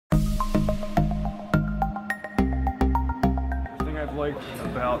like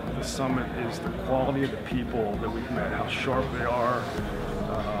about the summit is the quality of the people that we've met, how sharp they are,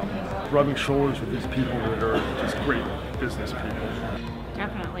 rubbing shoulders with these people that are just great business people.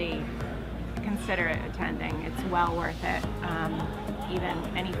 Definitely consider attending. It's well worth it. Even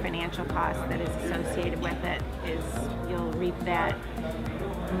any financial cost that is associated with it is, you'll reap that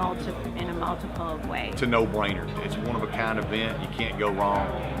in a multiple of ways. It's a no-brainer. It's a one-of-a-kind event. You can't go wrong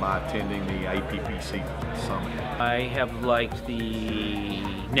by attending the APPC Summit. I have liked the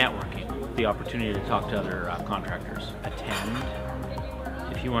networking, the opportunity to talk to other contractors. Attend.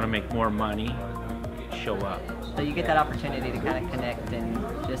 If you want to make more money, show up. So you get that opportunity to kind of connect and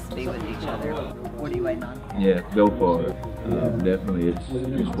just be with each other. What are you waiting on? Yeah, go for it. Definitely,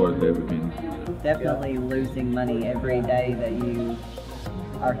 it's worth everything. Definitely losing money every day that you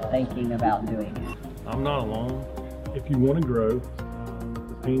are thinking about doing it. I'm not alone. If you want to grow,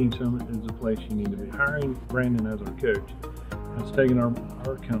 the Painting Summit is the place you need to be. Hiring Brandon as our coach has taken our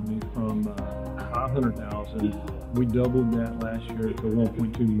company from 500,000. We doubled that last year to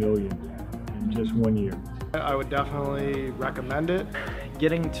 1.2 million in just 1 year. I would definitely recommend it.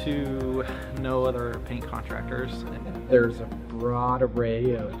 Getting to know other paint contractors. There's a broad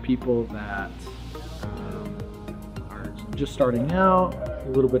array of people that are just starting out, a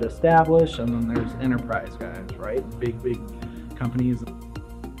little bit established, and then there's enterprise guys, right? Big companies.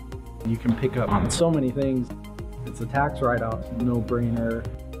 You can pick up on so many things. It's a tax write-off, no-brainer.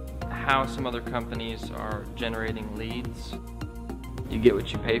 How some other companies are generating leads. You get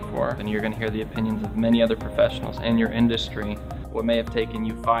what you pay for, and you're going to hear the opinions of many other professionals in your industry. What may have taken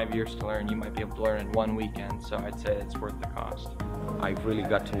you 5 years to learn, you might be able to learn in one weekend, so I'd say it's worth the cost. I've really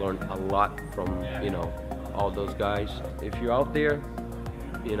got to learn a lot from, all those guys. If you're out there,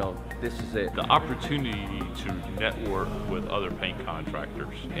 this is it. The opportunity to network with other paint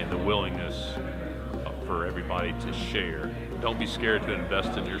contractors and the willingness for everybody to share. Don't be scared to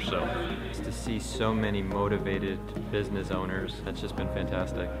invest in yourself. To see so many motivated business owners, that's just been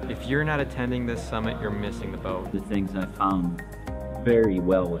fantastic. If you're not attending this summit, you're missing the boat. The things I found very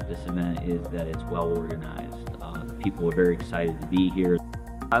well with this event is that it's well organized. People are very excited to be here.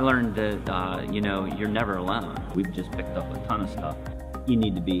 I learned that, you're never alone. We've just picked up a ton of stuff. You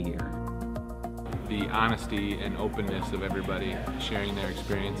need to be here. The honesty and openness of everybody sharing their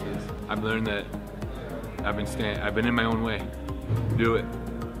experiences. I've learned that I've been in my own way. Do it.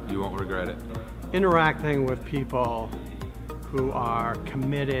 You won't regret it. Interacting with people who are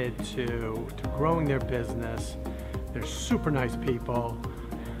committed to growing their business. They're super nice people,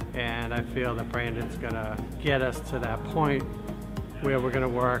 and I feel that Brandon's gonna get us to that point where we're gonna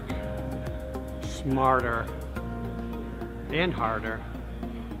work smarter and harder,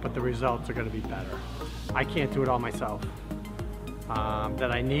 but the results are gonna be better. I can't do it all myself.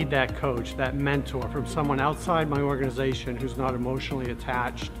 That I need that coach, that mentor from someone outside my organization who's not emotionally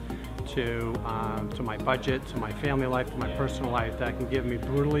attached to my budget, to my family life, to my personal life, that can give me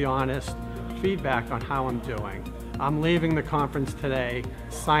brutally honest feedback on how I'm doing. I'm leaving the conference today,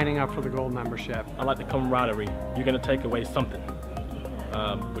 signing up for the Gold membership. I like the camaraderie. You're going to take away something,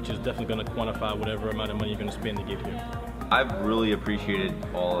 which is definitely going to quantify whatever amount of money you're going to spend to get here. I've really appreciated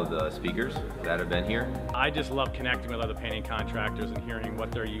all of the speakers that have been here. I just love connecting with other painting contractors and hearing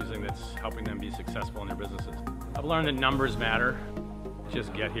what they're using that's helping them be successful in their businesses. I've learned that numbers matter.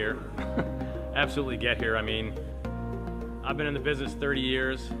 Just get here. Absolutely get here. I mean, I've been in the business 30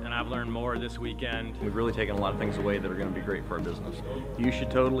 years and I've learned more this weekend. We've really taken a lot of things away that are going to be great for our business. You should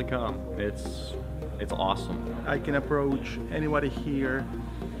totally come. It's awesome. I can approach anybody here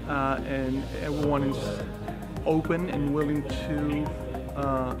and everyone is open and willing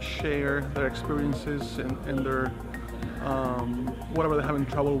to share their experiences and their whatever they're having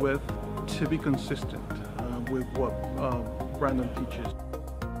trouble with, to be consistent with what Brandon teaches.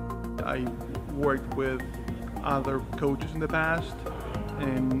 I worked with other coaches in the past,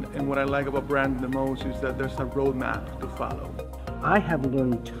 and what I like about Brandon the most is that there's a roadmap to follow. I have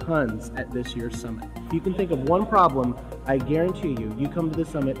learned tons at this year's summit. If you can think of one problem, I guarantee you come to the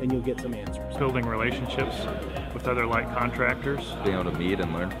summit and you'll get some answers. Building relationships with other like contractors. Being able to meet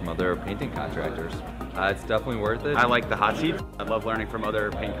and learn from other painting contractors. It's definitely worth it. I like the hot seat. I love learning from other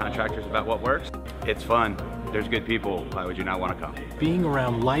paint contractors about what works. It's fun. There's good people. Why would you not want to come? Being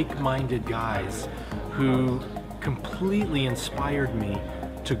around like-minded guys who completely inspired me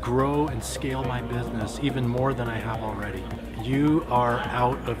to grow and scale my business even more than I have already. You are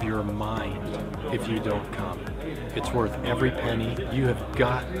out of your mind if you don't come. It's worth every penny. You have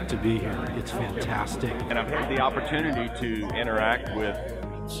got to be here. It's fantastic. And I've had the opportunity to interact with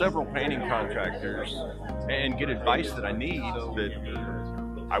several painting contractors and get advice that I need that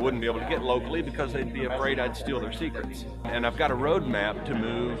I wouldn't be able to get locally because they'd be afraid I'd steal their secrets. And I've got a roadmap to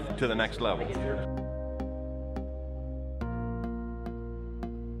move to the next level.